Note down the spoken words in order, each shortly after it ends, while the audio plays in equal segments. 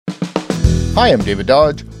Hi, I'm David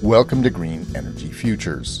Dodge. Welcome to Green Energy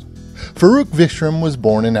Futures. Farrukh Vishram was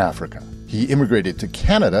born in Africa. He immigrated to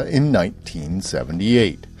Canada in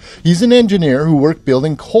 1978. He's an engineer who worked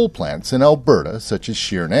building coal plants in Alberta, such as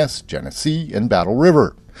Sheerness, Genesee, and Battle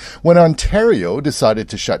River. When Ontario decided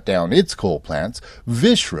to shut down its coal plants,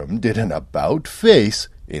 Vishram did an about-face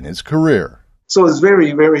in his career. So I was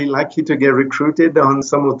very, very lucky to get recruited on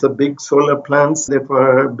some of the big solar plants that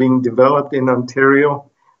were being developed in Ontario.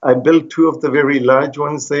 I built two of the very large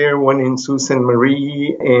ones there, one in Sault Ste.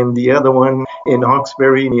 Marie and the other one in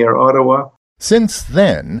Hawkesbury near Ottawa. Since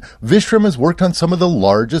then, Vishram has worked on some of the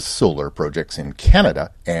largest solar projects in Canada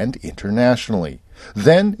and internationally.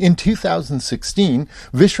 Then, in 2016,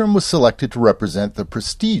 Vishram was selected to represent the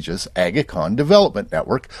prestigious Aga Khan Development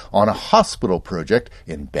Network on a hospital project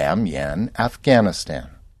in Bamyan, Afghanistan.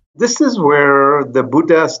 This is where the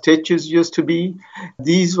Buddha statues used to be.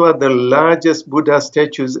 These were the largest Buddha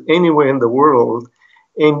statues anywhere in the world.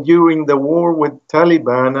 And during the war with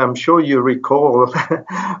Taliban, I'm sure you recall,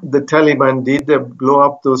 the Taliban did blow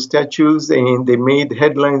up those statues and they made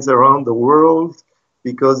headlines around the world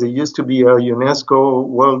because it used to be a UNESCO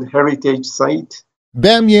World Heritage Site.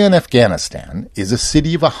 Bamyan, Afghanistan is a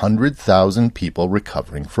city of 100,000 people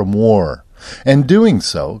recovering from war, and doing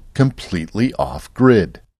so completely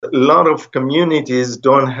off-grid. A lot of communities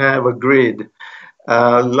don't have a grid.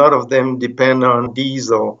 A lot of them depend on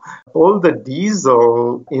diesel. All the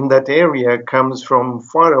diesel in that area comes from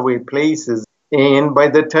faraway places. And by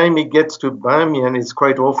the time it gets to Bamyan, it's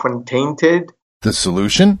quite often tainted. The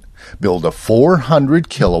solution? Build a 400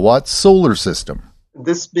 kilowatt solar system.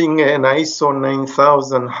 This being an ISO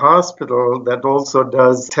 9000 hospital that also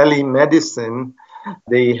does telemedicine,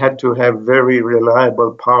 they had to have very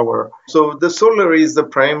reliable power. So the solar is the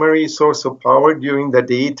primary source of power during the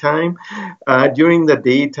daytime. During the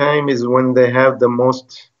daytime is when they have the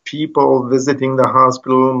most people visiting the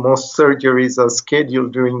hospital. Most surgeries are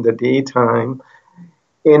scheduled during the daytime.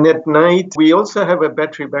 And at night, we also have a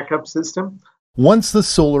battery backup system. Once the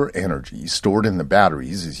solar energy stored in the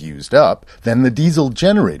batteries is used up, then the diesel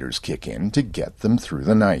generators kick in to get them through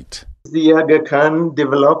the night. The Aga Khan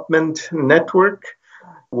Development Network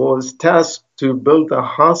was tasked to build a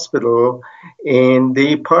hospital, and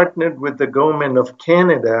they partnered with the government of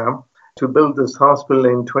Canada to build this hospital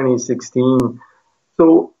in 2016.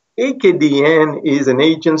 So AKDN is an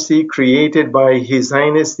agency created by His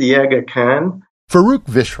Highness the Aga Khan. Farrukh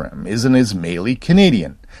Vishram is an Ismaili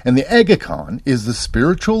Canadian, and the Aga Khan is the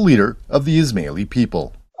spiritual leader of the Ismaili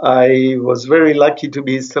people. I was very lucky to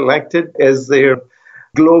be selected as their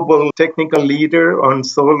global technical leader on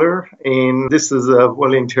solar, and this is a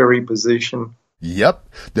voluntary position. Yep,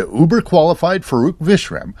 the uber-qualified Farrukh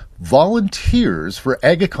Vishram volunteers for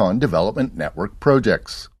Aga Khan Development Network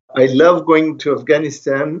projects. I love going to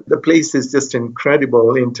Afghanistan. The place is just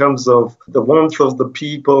incredible in terms of the warmth of the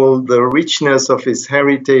people, the richness of its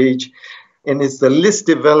heritage, and it's the least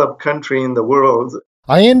developed country in the world.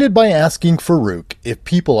 I ended by asking Farrukh if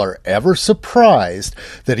people are ever surprised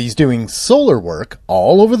that he's doing solar work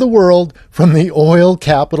all over the world from the oil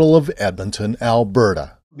capital of Edmonton,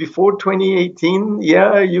 Alberta. Before 2018,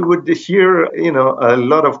 you would hear, a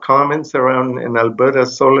lot of comments around an Alberta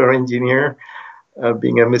solar engineer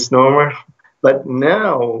being a misnomer. But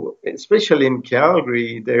now, especially in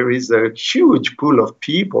Calgary, there is a huge pool of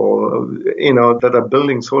people, that are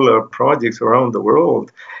building solar projects around the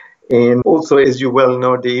world. And also, as you well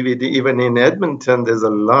know, David, even in Edmonton, there's a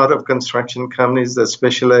lot of construction companies that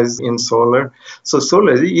specialize in solar. So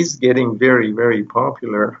solar is getting very, very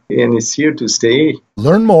popular, and it's here to stay.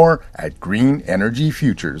 Learn more at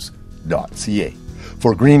greenenergyfutures.ca.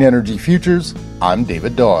 For Green Energy Futures, I'm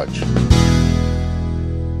David Dodge.